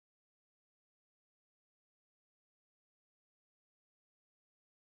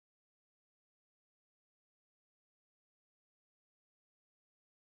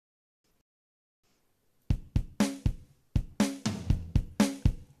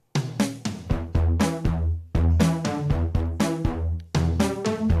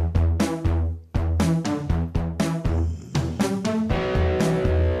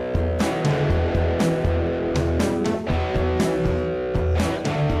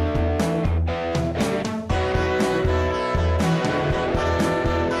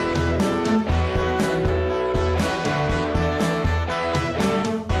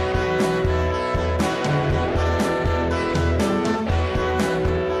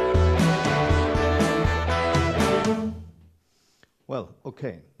Well,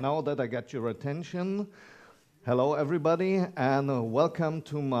 okay, now that I got your attention, hello everybody, and welcome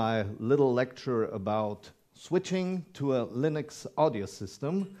to my little lecture about switching to a Linux audio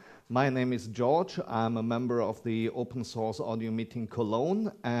system. My name is George. I'm a member of the Open Source Audio Meeting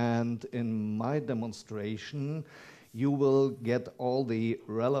Cologne, and in my demonstration you will get all the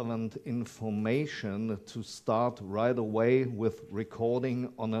relevant information to start right away with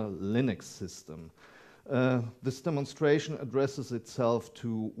recording on a Linux system. This demonstration addresses itself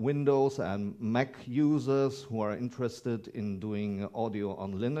to Windows and Mac users who are interested in doing audio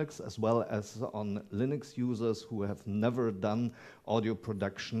on Linux, as well as on Linux users who have never done audio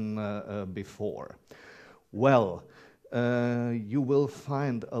production before. Well, you will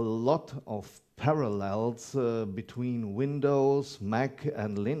find a lot of parallels between Windows, Mac,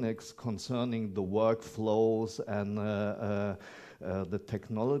 and Linux concerning the workflows and the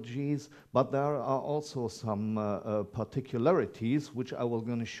technologies, but there are also some particularities which I will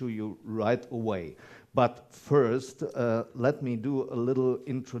going to show you right away. But first, let me do a little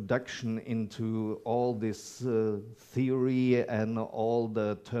introduction into all this theory and all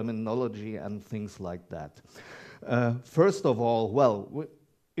the terminology and things like that. First of all, well,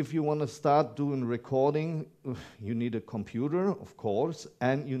 if you want to start doing recording, you need a computer, of course,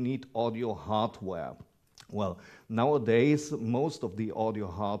 and you need audio hardware. Well, nowadays, most of the audio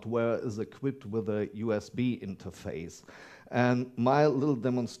hardware is equipped with a USB interface. And my little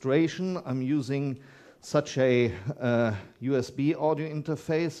demonstration, I'm using such a USB audio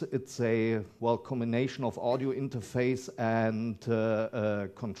interface. It's a, well, combination of audio interface and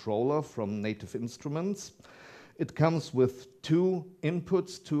controller from Native Instruments. It comes with two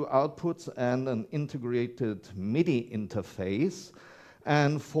inputs, two outputs, and an integrated MIDI interface.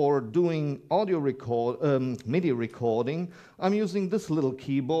 And for doing audio MIDI recording, I'm using this little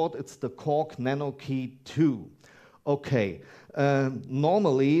keyboard. It's the Korg Nano Key 2. Okay,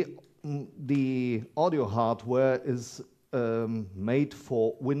 normally the audio hardware is made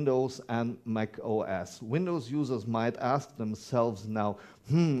for Windows and Mac OS. Windows users might ask themselves now,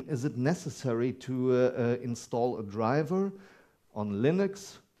 is it necessary to install a driver? On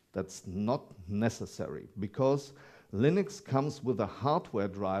Linux, that's not necessary, because Linux comes with a hardware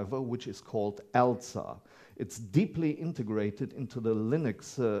driver which is called ELSA. It's deeply integrated into the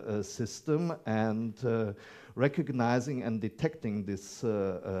Linux system, and recognizing and detecting this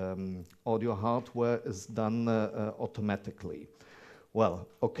audio hardware is done automatically. Well,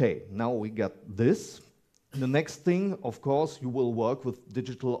 okay, now we got this. The next thing, of course, you will work with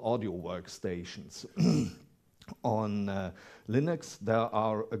digital audio workstations. On Linux, there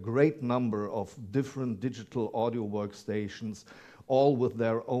are a great number of different digital audio workstations, all with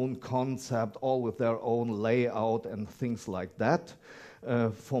their own concept, all with their own layout and things like that.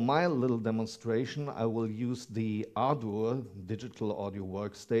 For my little demonstration, I will use the Ardour digital audio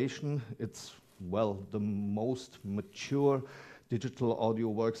workstation. It's, well, the most mature digital audio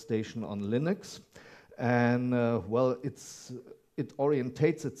workstation on Linux. And, well, it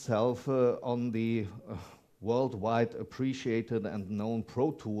orientates itself on the worldwide appreciated and known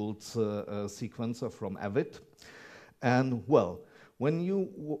Pro Tools sequencer from Avid. And, well, when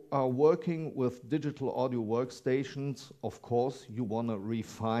you are working with digital audio workstations, of course, you want to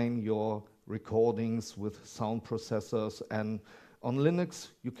refine your recordings with sound processors. And on Linux,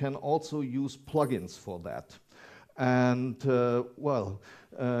 you can also use plugins for that. And, well,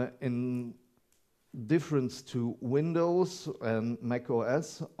 in difference to Windows and Mac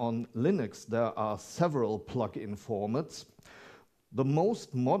OS, on Linux there are several plugin formats. The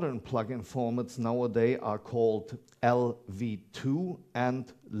most modern plugin formats nowadays are called LV2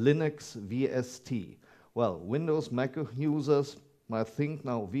 and Linux VST. Well, Windows, Mac users might think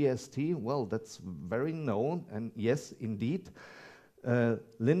now VST, well, that's very known, and yes, indeed.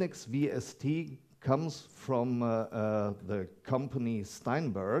 Linux VST comes from the company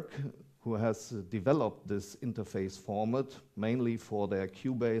Steinberg, who has developed this interface format mainly for their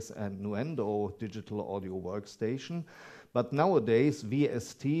Cubase and Nuendo digital audio workstation. But nowadays,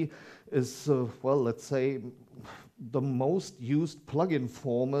 VST is, well, let's say, the most used plugin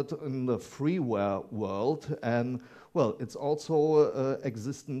format in the freeware world. And, well, it's also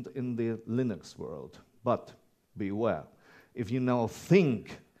existent in the Linux world. But beware, if you now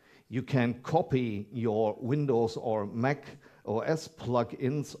think you can copy your Windows or Mac OS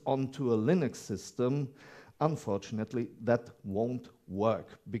plugins onto a Linux system, unfortunately, that won't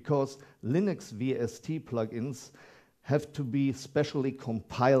work, because Linux VST plugins have to be specially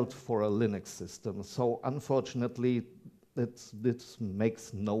compiled for a Linux system. So unfortunately, this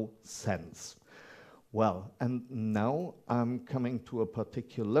makes no sense. Well, and now I'm coming to a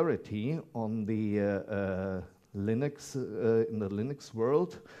particularity on the Linux, in the Linux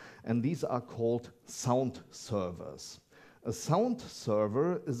world, and these are called sound servers. A sound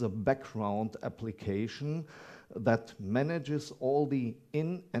server is a background application that manages all the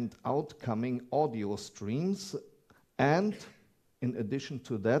in and outgoing audio streams, and in addition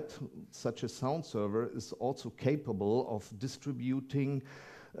to that, such a sound server is also capable of distributing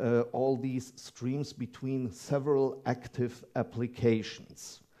all these streams between several active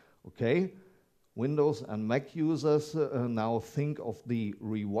applications. Okay? Windows and Mac users now think of the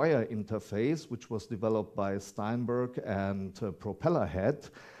Rewire interface, which was developed by Steinberg and Propellerhead.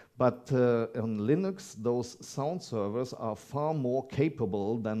 But on Linux, those sound servers are far more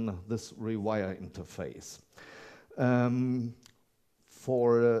capable than this Rewire interface.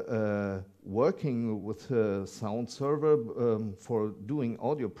 For working with a sound server, for doing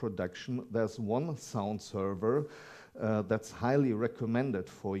audio production, there's one sound server that's highly recommended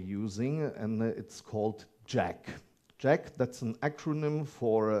for using, and it's called Jack. Jack, that's an acronym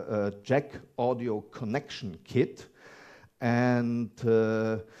for Jack Audio Connection Kit. And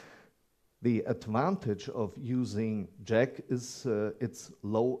the advantage of using Jack is its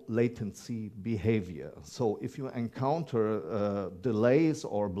low latency behavior. So if you encounter delays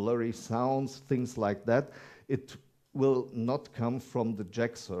or blurry sounds, things like that, it will not come from the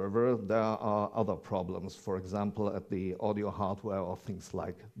Jack server. There are other problems, for example, at the audio hardware or things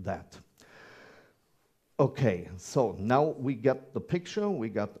like that. Okay, so now we get the picture, we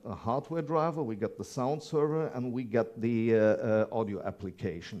got a hardware driver, we got the sound server, and we got the audio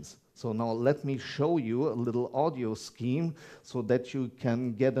applications. So now let me show you a little audio scheme so that you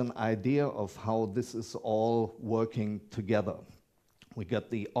can get an idea of how this is all working together. We got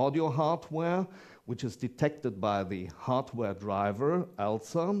the audio hardware, which is detected by the hardware driver,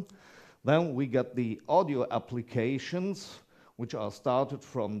 ALSA. Then we got the audio applications, which are started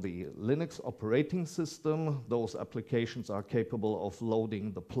from the Linux operating system. Those applications are capable of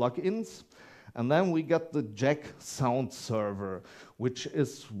loading the plugins. And then we got the Jack sound server, which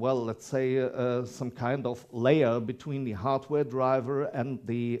is, well, let's say some kind of layer between the hardware driver and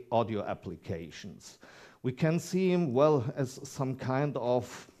the audio applications. We can see him, well, as some kind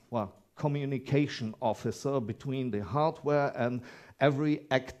of, well, communication officer between the hardware and every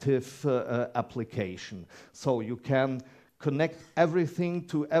active application. So you can connect everything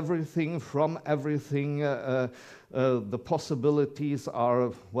to everything from everything. The possibilities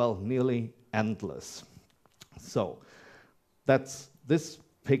are, well, nearly endless. So that's this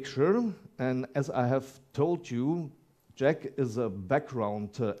picture, and as I have told you, Jack is a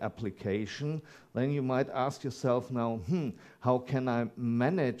background application. Then you might ask yourself now, how can I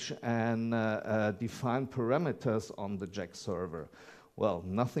manage and define parameters on the Jack server? Well,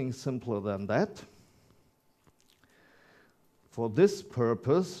 nothing simpler than that. For this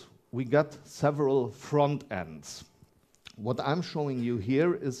purpose, we got several front ends. What I'm showing you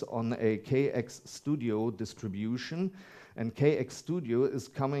here is on a KX Studio distribution, and KX Studio is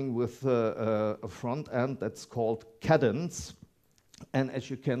coming with a front end that's called Cadence. And as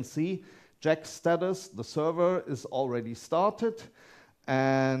you can see, Jack status, the server is already started,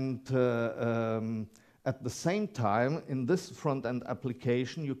 and at the same time, in this front-end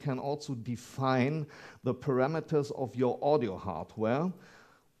application, you can also define the parameters of your audio hardware.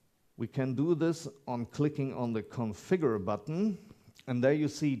 We can do this on clicking on the Configure button, and there you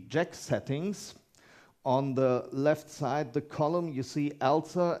see Jack settings. On the left side, the column, you see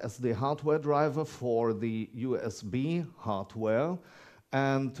ALSA as the hardware driver for the USB hardware,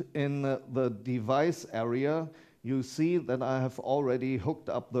 and in the device area, you see that I have already hooked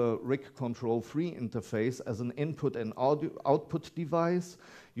up the RIG Control 3 interface as an input and output device.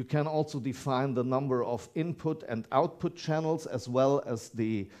 You can also define the number of input and output channels, as well as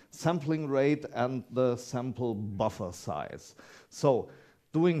the sampling rate and the sample buffer size. So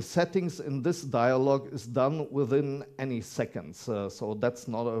doing settings in this dialog is done within any seconds, so that's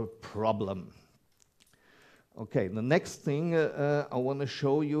not a problem. Okay, the next thing I want to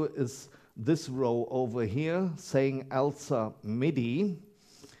show you is this row over here saying ALSA MIDI.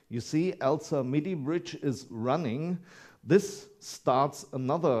 You see ALSA MIDI bridge is running. This starts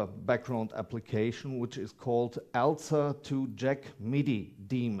another background application which is called ALSA to Jack MIDI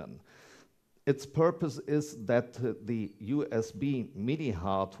daemon. Its purpose is that the USB MIDI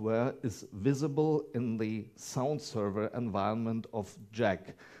hardware is visible in the sound server environment of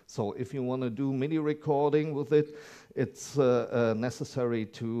Jack. So if you want to do MIDI recording with it, it's necessary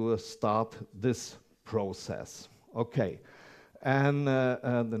to start this process. Okay, and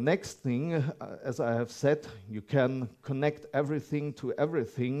the next thing, as I have said, you can connect everything to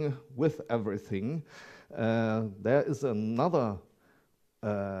everything with everything. There is another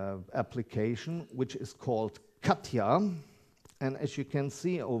application which is called Katya, and as you can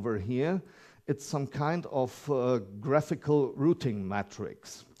see over here, it's some kind of graphical routing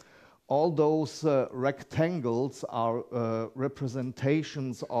matrix. All those rectangles are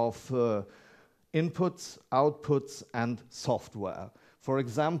representations of inputs, outputs, and software. For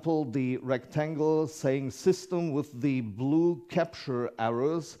example, the rectangle saying system with the blue capture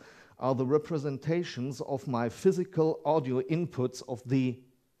arrows are the representations of my physical audio inputs of the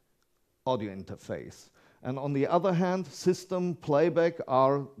audio interface. And on the other hand, system playback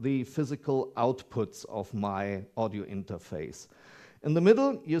are the physical outputs of my audio interface. In the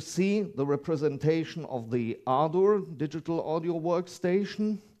middle, you see the representation of the Ardour digital audio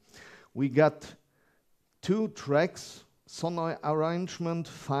workstation. We got 2 tracks, Sonoj arrangement,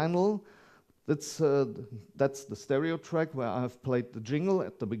 final. That's the stereo track where I've played the jingle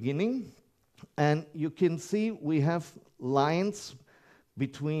at the beginning. And you can see we have lines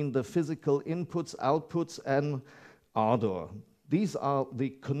between the physical inputs, outputs, and Ardour. These are the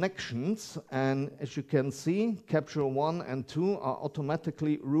connections, and as you can see, capture 1 and 2 are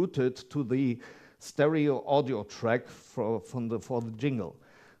automatically routed to the stereo audio track for the jingle.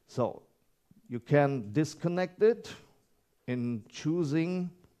 So you can disconnect it in choosing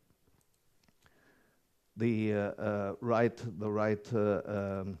the right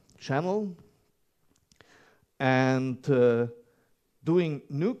channel, and doing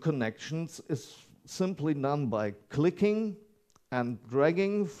new connections is simply done by clicking and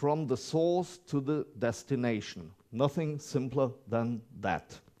dragging from the source to the destination. Nothing simpler than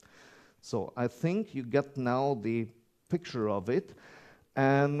that. So I think you get now the picture of it,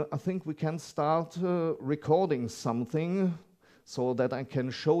 and I think we can start recording something so that I can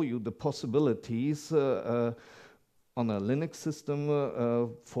show you the possibilities on a Linux system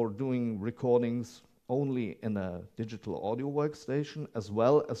for doing recordings only in a digital audio workstation, as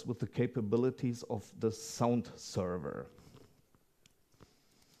well as with the capabilities of the sound server.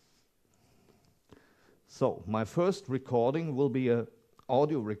 So my first recording will be an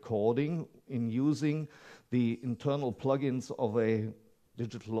audio recording in using the internal plugins of a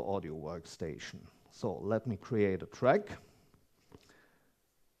digital audio workstation. So let me create a track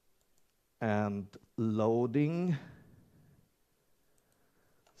and loading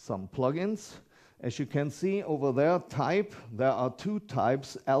some plugins. As you can see over there, there are 2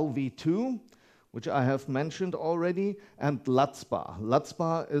 types, LV2, which I have mentioned already, and LUTSPA.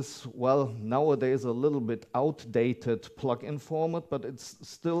 LUTSPA is, well, nowadays a little bit outdated plugin format, but it's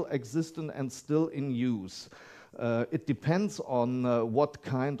still existent and still in use. It depends on what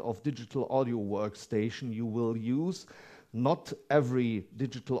kind of digital audio workstation you will use. Not every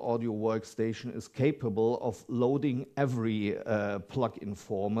digital audio workstation is capable of loading every plugin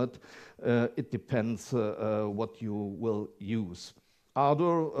format. It depends what you will use.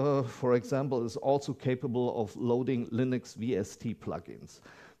 Ardour, for example, is also capable of loading Linux VST plugins.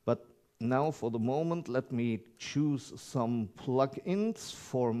 But now, for the moment, let me choose some plugins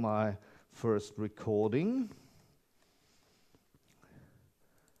for my first recording.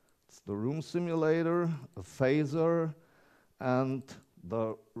 It's the room simulator, a phaser, and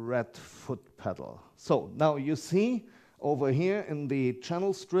the red foot pedal. So now you see over here in the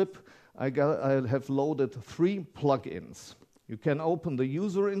channel strip, I have loaded 3 plugins. You can open the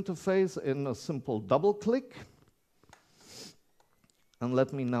user interface in a simple double click. And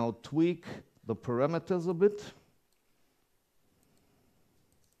let me now tweak the parameters a bit.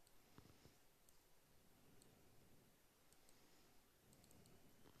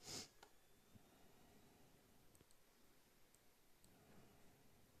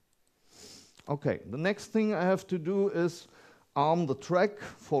 Okay, the next thing I have to do is arm the track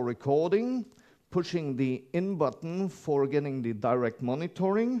for recording, pushing the in button for getting the direct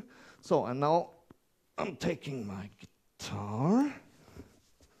monitoring. So, and now I'm taking my guitar.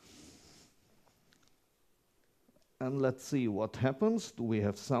 And let's see what happens. Do we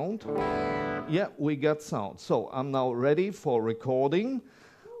have sound? Yeah, we got sound. So I'm now ready for recording.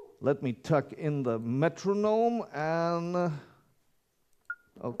 Let me tuck in the metronome and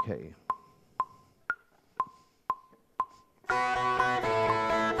okay.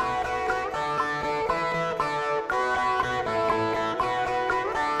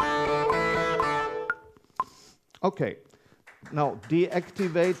 Okay, now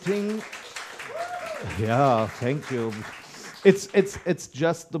deactivating. Yeah, thank you. It's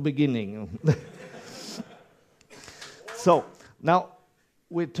just the beginning. So now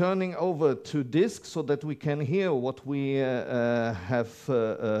we're turning over to disk so that we can hear what we have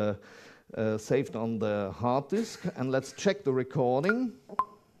saved on the hard disk, and let's check the recording.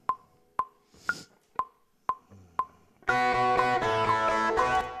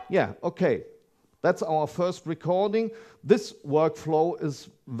 Yeah, okay. that's our first recording. This workflow is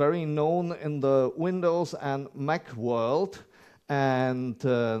very known in the Windows and Mac world. And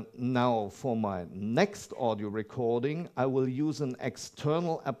now for my next audio recording, I will use an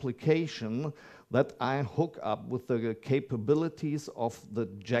external application that I hook up with the capabilities of the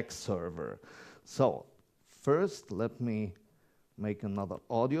Jack server. So first, let me make another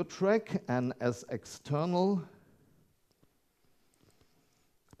audio track, and as an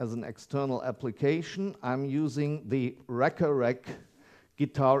external application, I'm using the Rack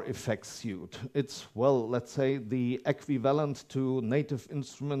guitar effects suite. It's, well, let's say the equivalent to Native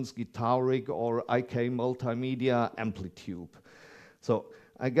Instruments Guitar Rig or IK Multimedia Amplitube. So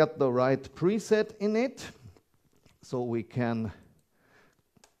I got the right preset in it, so we can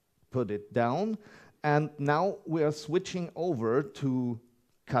put it down. And now we are switching over to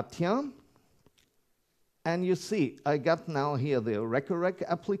Katya. And you see, I got now here the Rack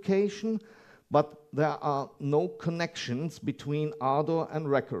application, but there are no connections between Ardour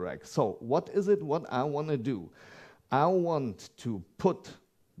and Rack. So what is it what I want to do? I want to put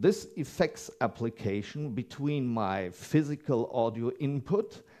this effects application between my physical audio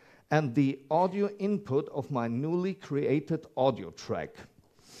input and the audio input of my newly created audio track.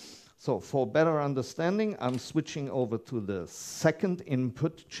 So for better understanding, I'm switching over to the second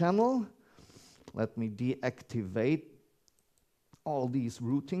input channel. Let me deactivate all these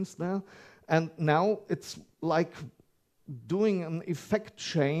routings there. And now it's like doing an effect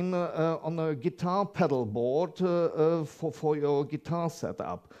chain on a guitar pedal board for your guitar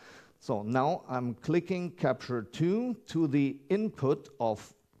setup. So now I'm clicking Capture 2 to the input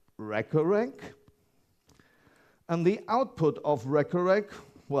of Rack. And the output of Rack,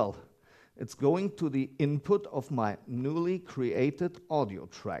 well, it's going to the input of my newly created audio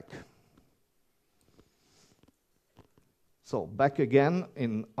track. So back again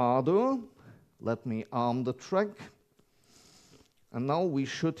in Ardour, let me arm the track. And now we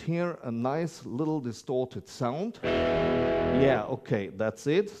should hear a nice little distorted sound. Yeah, okay, that's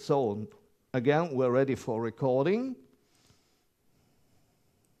it. So again, we're ready for recording.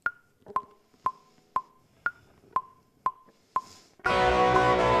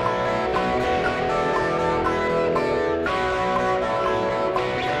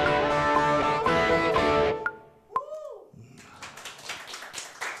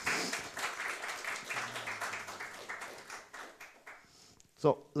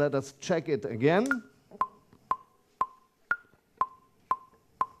 So let us check it again.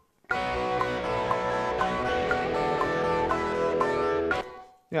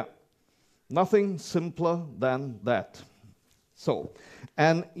 Yeah, nothing simpler than that. So,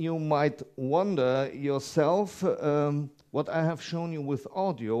 and you might wonder yourself, what I have shown you with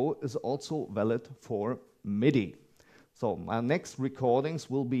audio is also valid for MIDI. So my next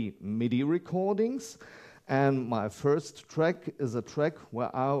recordings will be MIDI recordings. And my first track is a track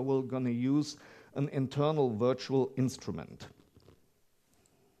where I will gonna use an internal virtual instrument.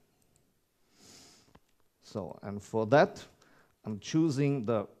 So, and for that, I'm choosing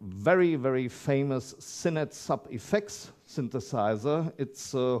the very, very famous Synet Sub Effects synthesizer.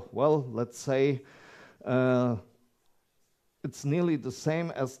 It's, well, let's say, it's nearly the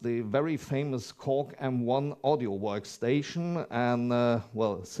same as the very famous Korg M1 audio workstation, and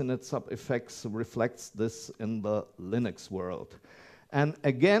well, Synet Sub Effects reflects this in the Linux world. And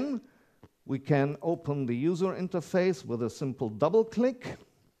again, we can open the user interface with a simple double click.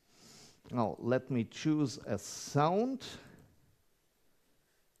 Now, let me choose a sound.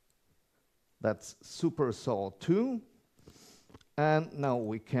 That's Supersaw 2. And now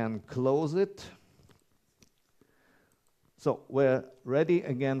we can close it. So we're ready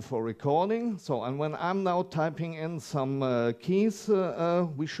again for recording. So, and when I'm now typing in some keys,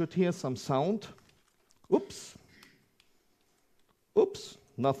 we should hear some sound. Oops. Oops,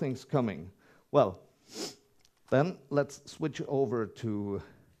 nothing's coming. Well, then let's switch over to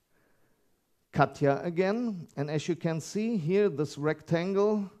Katya again. And as you can see here, this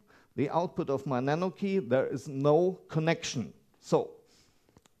rectangle, the output of my nano key, there is no connection. So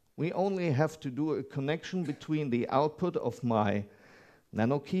we only have to do a connection between the output of my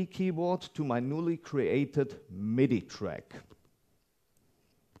nano key keyboard to my newly created MIDI track.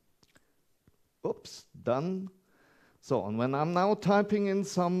 Oops, done. So, and when I'm now typing in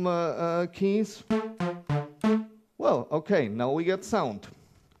some keys, well, okay, now we get sound.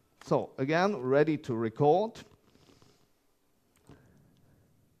 So, again, ready to record.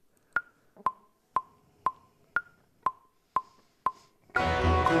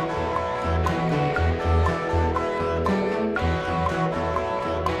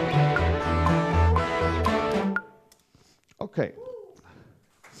 Okay.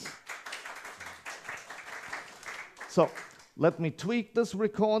 So let me tweak this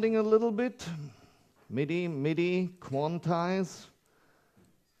recording a little bit. MIDI, quantize,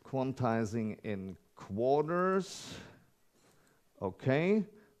 quantizing in quarters. Okay,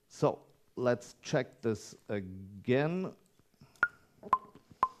 so let's check this again.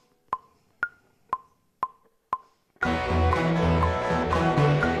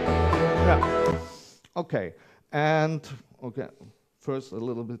 Yeah. Okay, and okay, first a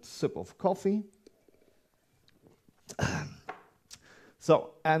little bit sip of coffee.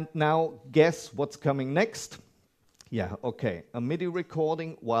 So, and now guess what's coming next? Yeah, okay, a MIDI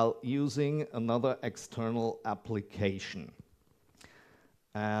recording while using another external application.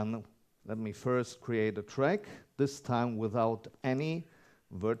 And let me first create a track, this time without any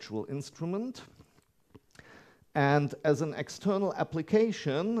virtual instrument. And as an external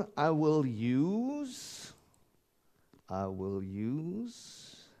application, I will use, come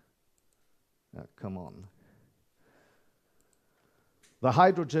on, the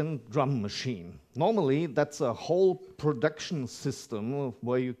hydrogen drum machine. Normally, that's a whole production system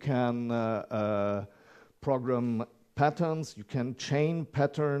where you can program patterns, you can chain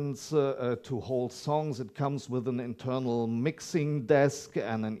patterns to whole songs. It comes with an internal mixing desk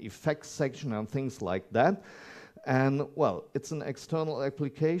and an effects section and things like that. And well, it's an external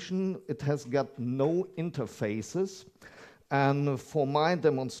application. It has got no interfaces. And for my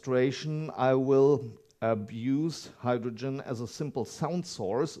demonstration, I will use hydrogen as a simple sound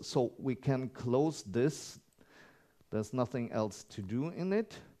source, so we can close this. There's nothing else to do in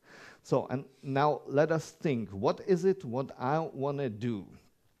it. So, and now let us think, what is it what I want to do?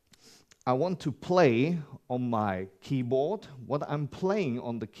 I want to play on my keyboard. What I'm playing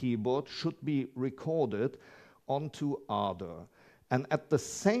on the keyboard should be recorded onto Ardor. And at the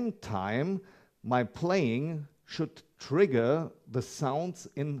same time, my playing should trigger the sounds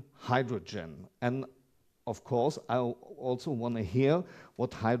in hydrogen. And of course, I also want to hear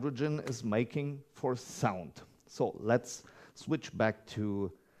what hydrogen is making for sound. So let's switch back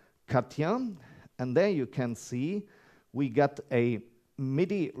to Katja. And there you can see we got a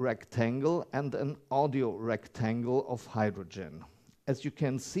MIDI rectangle and an audio rectangle of hydrogen. As you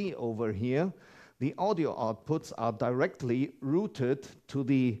can see over here, the audio outputs are directly routed to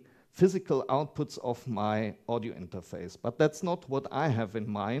the physical outputs of my audio interface. But that's not what I have in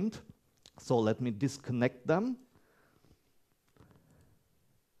mind. So let me disconnect them.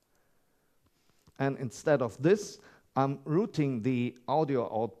 And instead of this, I'm routing the audio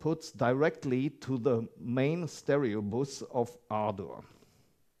outputs directly to the main stereo bus of Ardor.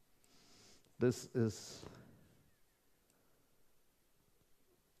 This is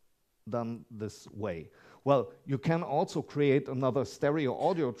done this way. Well, you can also create another stereo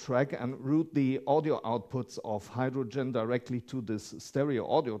audio track and route the audio outputs of hydrogen directly to this stereo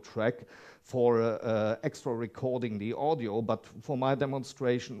audio track for extra recording the audio, but for my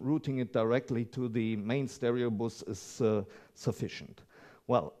demonstration, routing it directly to the main stereo bus is sufficient.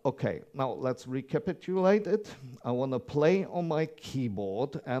 Well, okay, now let's recapitulate it. I want to play on my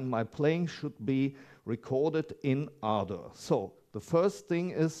keyboard, and my playing should be recorded in Ardor. So the first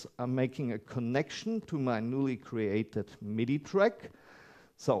thing is I'm making a connection to my newly created MIDI track.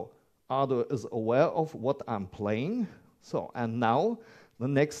 So Ardor is aware of what I'm playing. So, and now the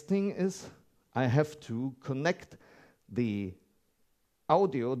next thing is I have to connect the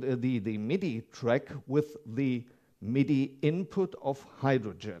audio, the MIDI track with the MIDI input of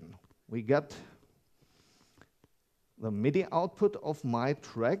hydrogen. We got the MIDI output of my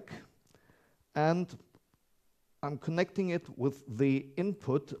track, and I'm connecting it with the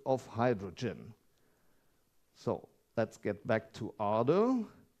input of hydrogen. So let's get back to Ardor.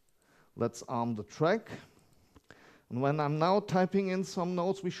 Let's arm the track. And when I'm now typing in some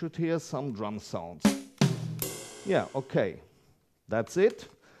notes, we should hear some drum sounds. Yeah, okay. That's it.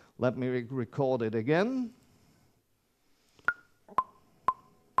 Let me record it again.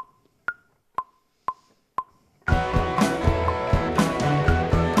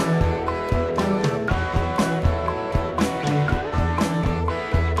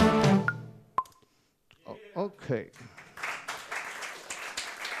 Okay.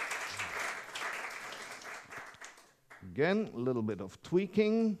 Again, a little bit of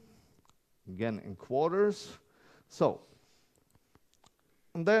tweaking. Again, in quarters. So,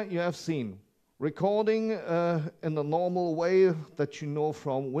 and there you have seen recording in the normal way that you know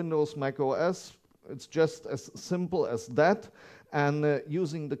from Windows, Mac OS. It's just as simple as that. And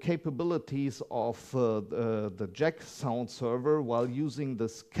using the capabilities of the Jack sound server while using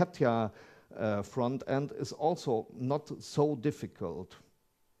this Katja front end is also not so difficult.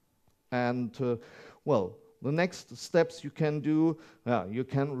 And well, the next steps you can do, you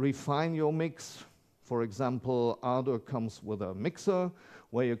can refine your mix. For example, Ardour comes with a mixer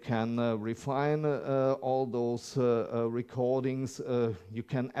where you can refine all those recordings. You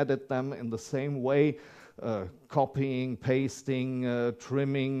can edit them in the same way, copying, pasting,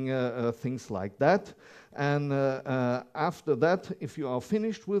 trimming, things like that. And after that, if you are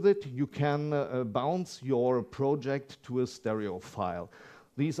finished with it, you can bounce your project to a stereo file.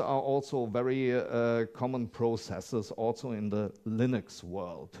 These are also very common processes also in the Linux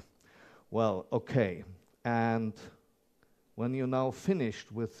world. Well, okay, and when you're now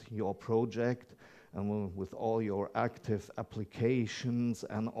finished with your project and with all your active applications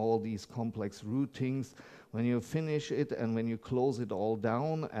and all these complex routings, when you finish it and when you close it all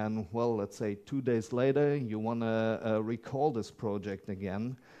down and, well, let's say 2 days later, you want to recall this project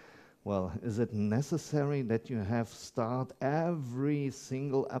again, well, is it necessary that you have start every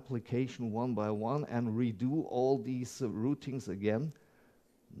single application one by one and redo all these routings again?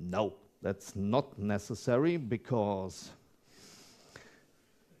 No, that's not necessary because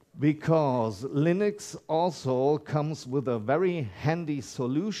Linux also comes with a very handy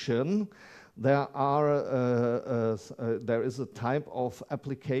solution. There is a type of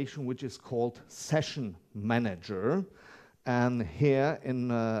application which is called Session Manager. And here in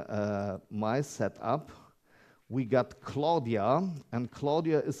my setup, we got Claudia, and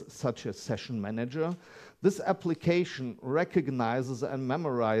Claudia is such a session manager. This application recognizes and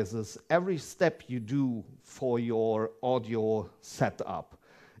memorizes every step you do for your audio setup.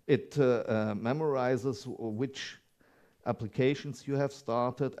 It memorizes which applications you have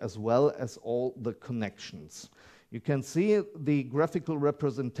started, as well as all the connections. You can see the graphical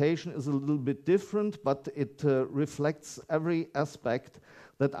representation is a little bit different, but it reflects every aspect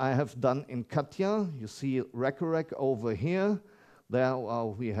that I have done in Katja. You see Recorrec over here. There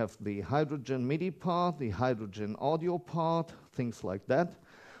we have the hydrogen MIDI part, the hydrogen audio part, things like that.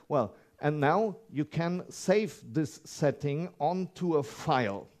 Well, and now you can save this setting onto a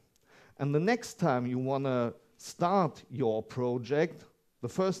file. And the next time you want to start your project, the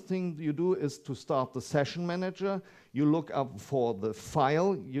first thing you do is to start the session manager. You look up for the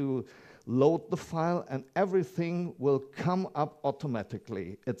file, you load the file, and everything will come up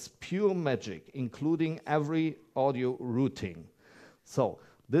automatically. It's pure magic, including every audio routing. So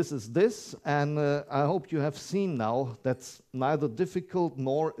this is this, and I hope you have seen now that's neither difficult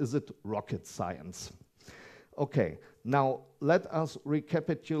nor is it rocket science. Okay, now let us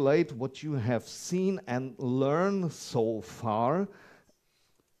recapitulate what you have seen and learned so far.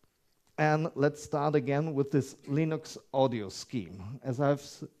 And let's start again with this Linux audio scheme. As I've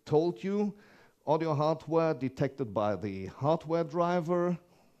told you, audio hardware detected by the hardware driver.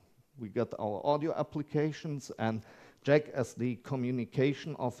 We got our audio applications, and Jack as the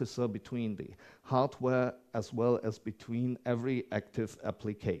communication officer between the hardware as well as between every active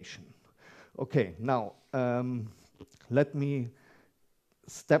application. Okay, now let me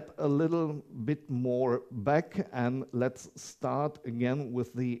step a little bit more back and let's start again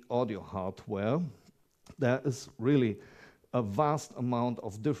with the audio hardware. There is really a vast amount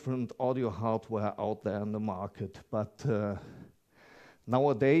of different audio hardware out there in the market, but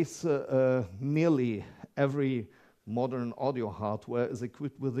nowadays nearly every modern audio hardware is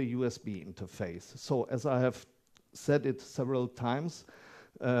equipped with a USB interface. So as I have said it several times,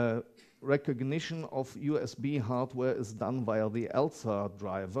 recognition of USB hardware is done via the ELSA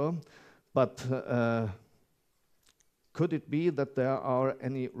driver, but could it be that there are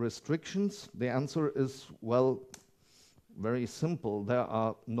any restrictions? The answer is, well, very simple. There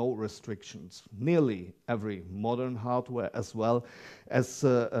are no restrictions. Nearly every modern hardware, as well as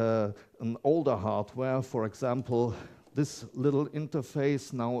an older hardware, for example, this little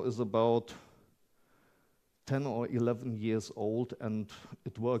interface now is about 10 or 11 years old, and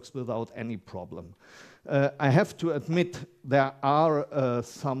it works without any problem. I have to admit there are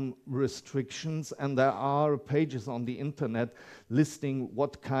some restrictions, and there are pages on the internet listing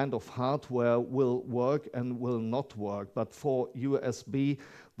what kind of hardware will work and will not work. But for USB,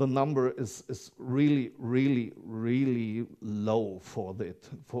 the number is really, really, really low for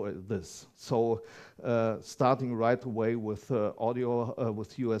this. So starting right away with audio,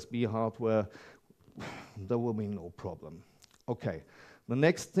 with USB hardware, there will be no problem. Okay, the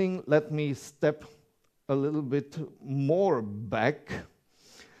next thing, let me step a little bit more back.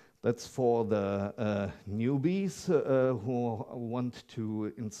 That's for the newbies who want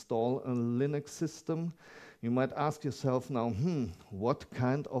to install a Linux system. You might ask yourself now, what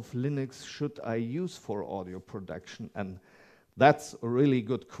kind of Linux should I use for audio production? And that's a really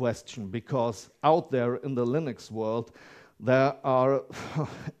good question, because out there in the Linux world, There are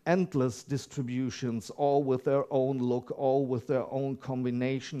endless distributions, all with their own look, all with their own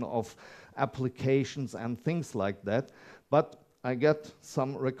combination of applications and things like that. But I get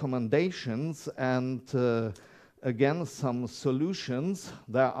some recommendations and again some solutions.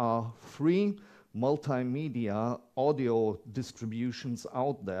 There are 3 multimedia audio distributions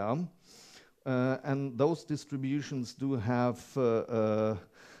out there. And those distributions do have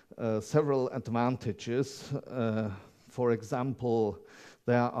several advantages. For example,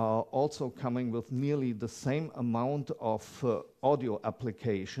 they are also coming with nearly the same amount of audio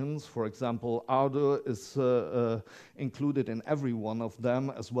applications. For example, Ardour is included in every one of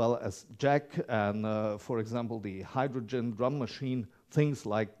them, as well as jack and, for example, the hydrogen drum machine, things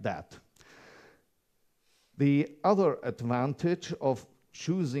like that. The other advantage of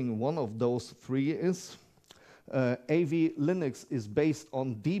choosing one of those 3 is AV Linux is based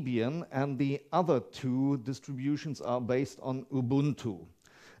on Debian, and the other 2 distributions are based on Ubuntu.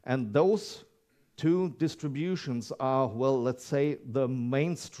 And those 2 distributions are, well, let's say, the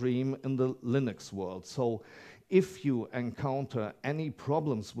mainstream in the Linux world. So if you encounter any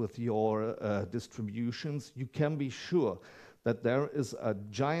problems with your distributions, you can be sure that there is a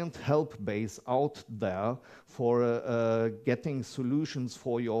giant help base out there for getting solutions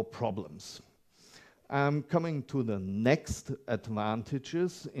for your problems. I'm coming to the next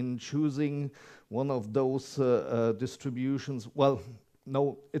advantages in choosing one of those distributions. Well,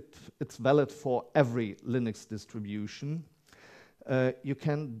 no, it's valid for every Linux distribution. You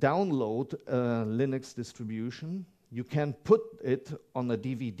can download a Linux distribution. You can put it on a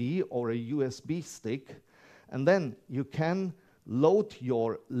DVD or a USB stick, and then you can load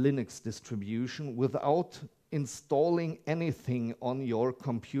your Linux distribution without installing anything on your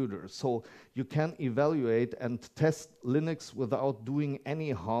computer. So you can evaluate and test Linux without doing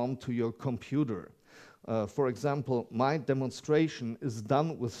any harm to your computer. For example, my demonstration is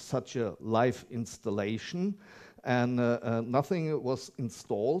done with such a live installation, and nothing was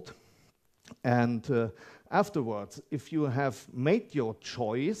installed. And afterwards, if you have made your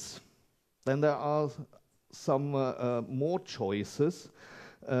choice, then there are some more choices.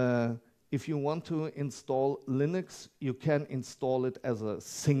 If you want to install Linux, you can install it as a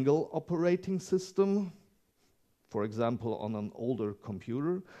single operating system, for example, on an older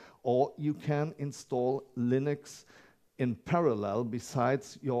computer, or you can install Linux in parallel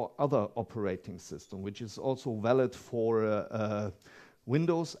besides your other operating system, which is also valid for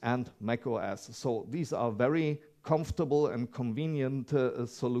Windows and Mac OS. So these are very comfortable and convenient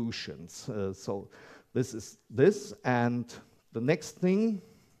solutions. So this is this, and the next thing,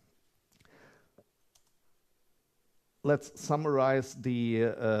 let's summarize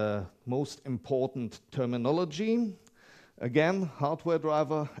the most important terminology. Again, hardware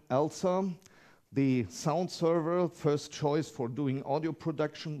driver, ELSA, the sound server, first choice for doing audio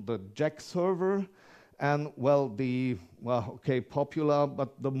production, the jack server, and popular,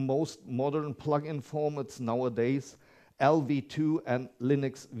 but the most modern plugin formats nowadays, LV2 and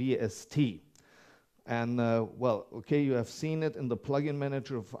Linux VST. And you have seen it in the plugin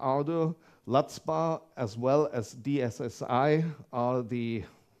manager of Ardour. LUTSPA as well as DSSI are the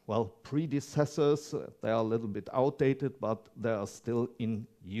predecessors. They are a little bit outdated, but they are still in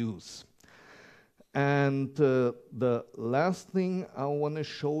use. And the last thing I want to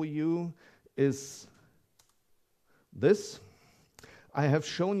show you is this. I have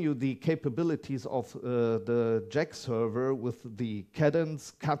shown you the capabilities of the jack server with the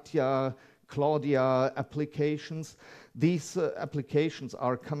Cadence, Katya, Claudia applications. These applications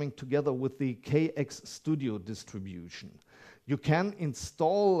are coming together with the KX Studio distribution. You can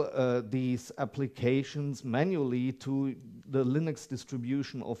install these applications manually to the Linux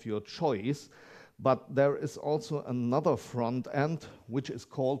distribution of your choice, but there is also another front end which is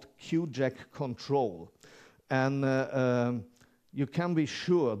called QJack Control. And you can be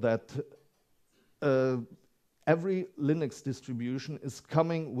sure that every Linux distribution is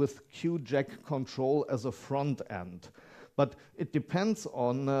coming with QJack Control as a front end. But it depends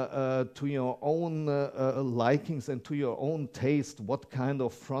on to your own likings and to your own taste what kind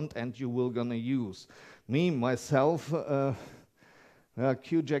of front end you will gonna use. Me, myself,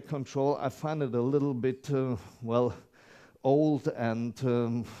 QJack Control, I find it a little bit, old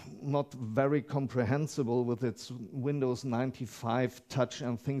and not very comprehensible with its Windows 95 touch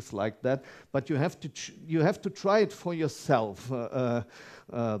and things like that. But you have to try it for yourself.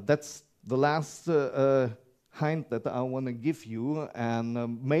 That's the last hint that I want to give you,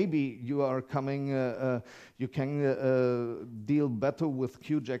 and maybe you are coming. You can deal better with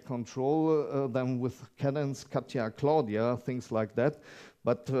QJack Control than with Cadence, Katya, Claudia, things like that.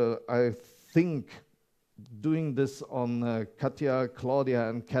 But I think doing this on Katja, Claudia,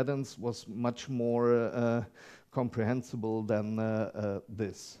 and Cadence was much more comprehensible than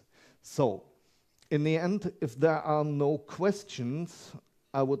this. So, in the end, if there are no questions,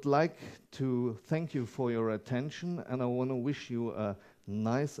 I would like to thank you for your attention, and I want to wish you a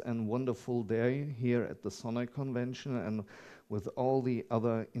nice and wonderful day here at the Sonoj convention and with all the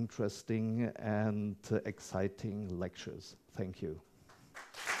other interesting and exciting lectures. Thank you.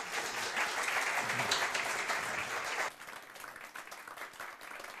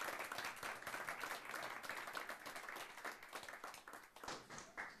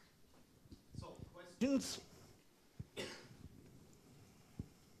 So, questions?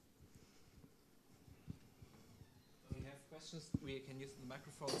 We have questions. We can use the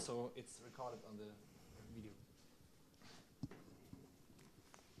microphone, so it's recorded on the video.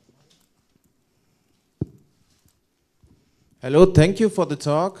 Hello, thank you for the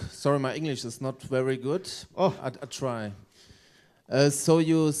talk. Sorry, my English is not very good. Oh. I try. So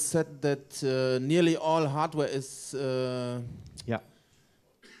you said that nearly all hardware is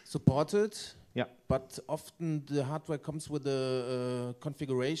supported. Yeah. But often the hardware comes with a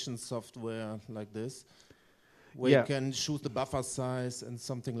configuration software like this, where you can choose the buffer size and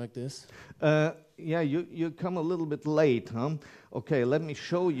something like this. Yeah, you come a little bit late, huh? Okay, let me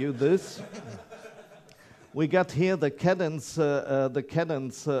show you this. We got here the cadence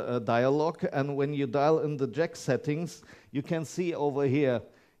dialog, and when you dial in the jack settings, you can see over here,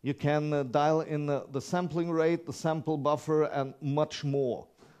 you can dial in the sampling rate, the sample buffer, and much more.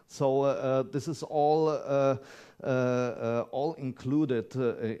 So this is all included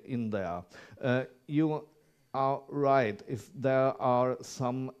in there. You are right. If there are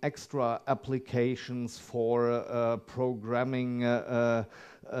some extra applications for programming,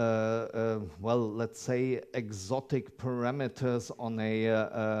 well, let's say exotic parameters on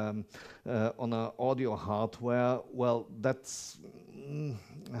a audio hardware, well, that's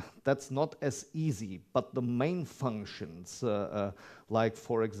not as easy. But the main functions, like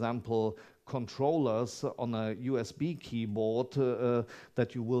for example, controllers on a USB keyboard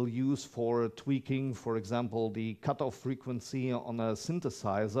that you will use for tweaking, for example, the cutoff frequency on a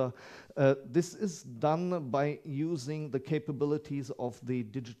synthesizer. This is done by using the capabilities of the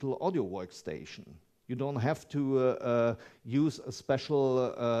digital audio workstation. You don't have to use a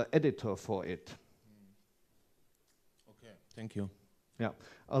special editor for it. Okay, thank you. Yeah,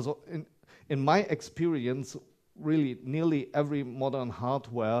 also in my experience, really nearly every modern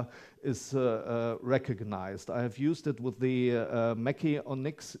hardware is recognized. I have used it with the Mackie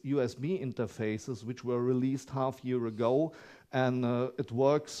Onyx USB interfaces, which were released half year ago, and it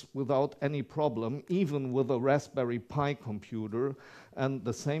works without any problem, even with a Raspberry Pi computer. And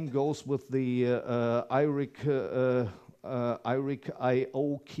the same goes with the IRIC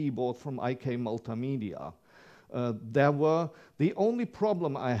IO keyboard from IK Multimedia. The only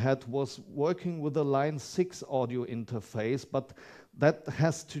problem I had was working with the Line 6 audio interface, but that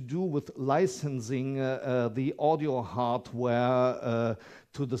has to do with licensing the audio hardware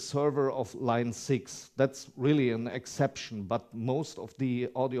to the server of Line 6. That's really an exception, but most of the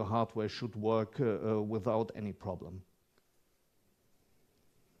audio hardware should work without any problem.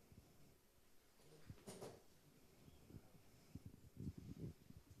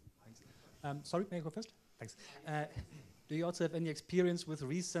 Sorry, may I go first? Thanks. Do you also have any experience with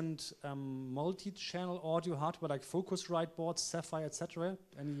recent multi-channel audio hardware like Focusrite boards, Sapphire, etc.?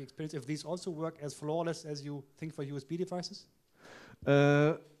 Any experience if these also work as flawless as you think for USB devices?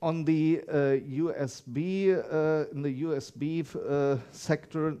 On the USB, in the USB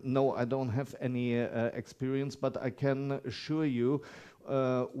sector, no, I don't have any experience, but I can assure you,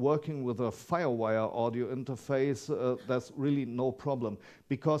 working with a FireWire audio interface, there's really no problem,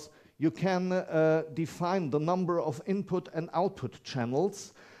 because you can define the number of input and output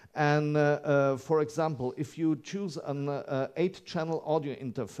channels. And for example, if you choose an 8-channel audio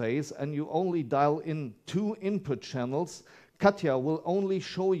interface and you only dial in 2 input channels, Katja will only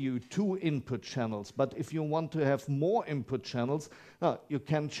show you 2 input channels. But if you want to have more input channels, you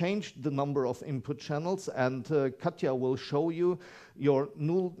can change the number of input channels, and Katja will show you your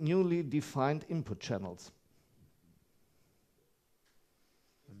newly defined input channels.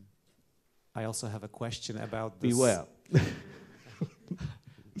 I also have a question about this. Beware.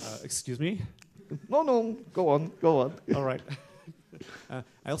 Excuse me? No, go on. All right.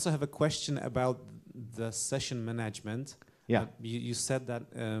 I also have a question about the session management. Yeah. You said that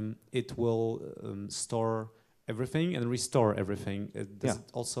it will store everything and restore everything. Does it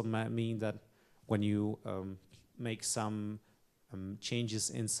also mean that when you make some changes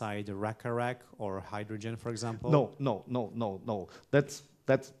inside the rack or hydrogen, for example? No. That's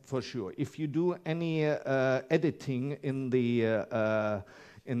That's for sure. If you do any editing in the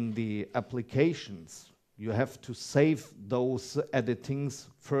applications, you have to save those editings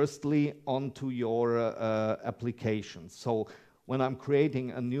firstly onto your applications. So when I'm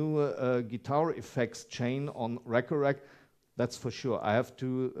creating a new guitar effects chain on Record, that's for sure. I have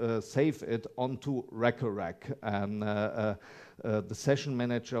to save it onto Record, and the session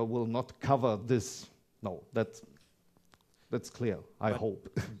manager will not cover this. No, that's clear, I hope.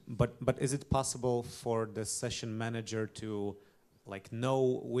 But is it possible for the session manager to like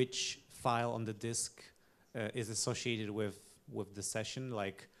know which file on the disk is associated with the session?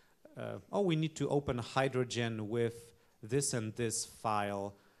 Like, oh, we need to open hydrogen with this and this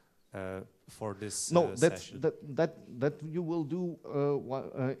file for this no, session. that you will do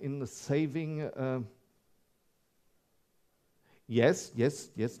in the saving. Yes.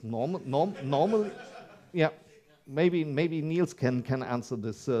 Normally, yeah. Maybe Niels can answer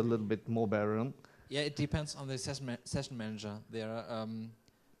this a little bit more better. Yeah, it depends on the session manager. There,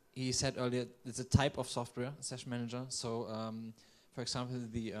 he said earlier, it's a type of software, session manager. So, for example,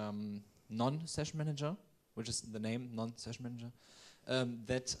 the non-session manager, which is the name, non-session manager,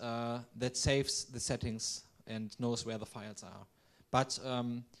 that saves the settings and knows where the files are. But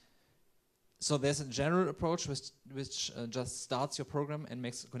so there's a general approach which just starts your program and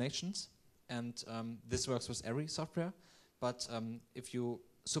makes connections. And this works with every software, but if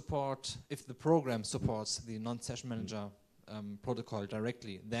the program supports the non-session manager protocol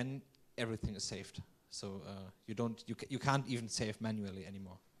directly, then everything is saved. So you can't even save manually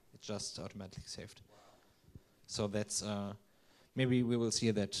anymore. It's just automatically saved. Wow. So that's maybe we will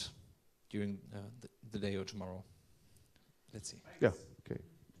see that during the day or tomorrow. Let's see. Yeah. Okay.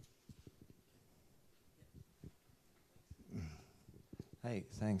 Hey,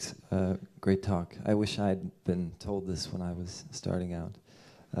 thanks. Great talk. I wish I'd been told this when I was starting out.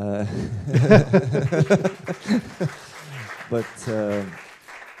 But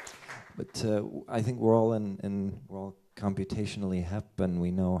I think we're all computationally hep, and we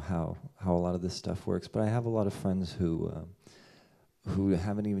know how a lot of this stuff works. But I have a lot of friends who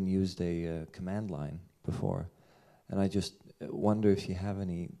haven't even used a command line before, and I just wonder if you have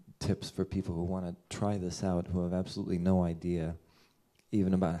any tips for people who want to try this out, who have absolutely no idea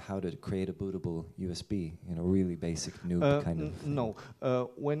even about how to create a bootable USB, really basic noob kind of thing. No,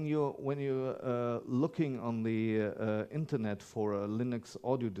 when you're looking on the internet for a Linux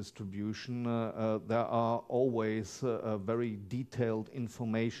audio distribution, there are always very detailed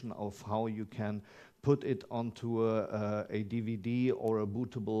information of how you can put it onto a DVD or a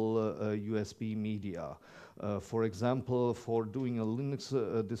bootable USB media. For example, for doing a Linux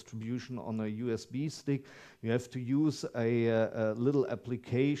distribution on a USB stick, you have to use a little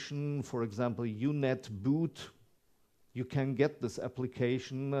application, for example, UNet Boot. You can get this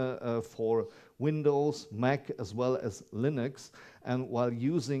application for Windows, Mac, as well as Linux. And while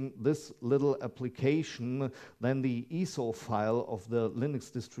using this little application, then the ISO file of the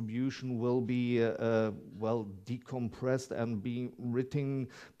Linux distribution will be decompressed and be written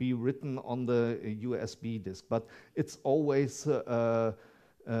on the USB disk. But it's always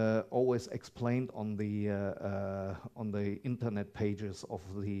explained on the internet pages of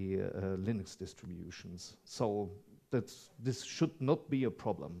the Linux distributions. So this should not be a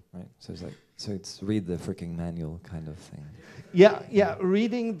problem. Right. So it's read the freaking manual kind of thing. Yeah.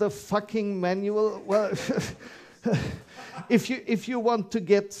 Reading the fucking manual. Well, if you want to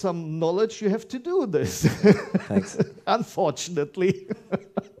get some knowledge, you have to do this. Thanks. Unfortunately.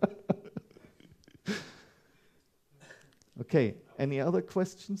 Okay. Any other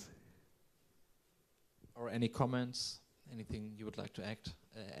questions? Or any comments? Anything you would like to add?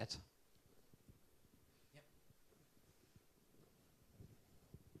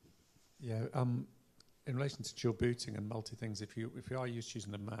 Yeah, in relation to dual booting and multi-things, if you are used to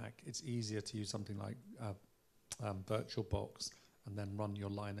using a Mac, it's easier to use something like VirtualBox and then run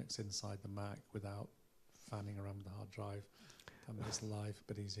your Linux inside the Mac without fanning around with the hard drive. That makes life a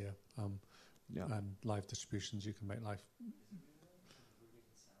bit easier. And live distributions, you can make life.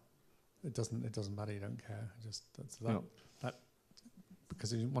 It doesn't matter. You don't care. That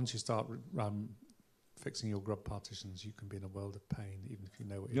because once you start fixing your grub partitions, you can be in a world of pain, even if you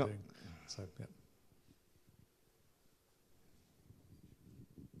know what you're doing. So, yeah.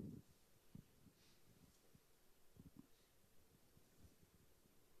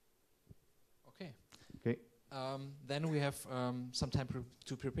 Okay. Then we have some time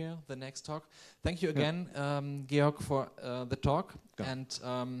to prepare the next talk. Thank you again, Georg, for the talk. Yeah. And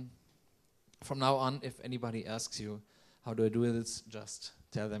from now on, if anybody asks you, how do I do this, just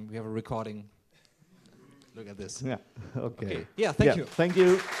tell them we have a recording. Look at this. Yeah. Okay. Yeah, thank you. Thank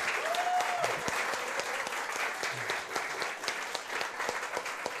you.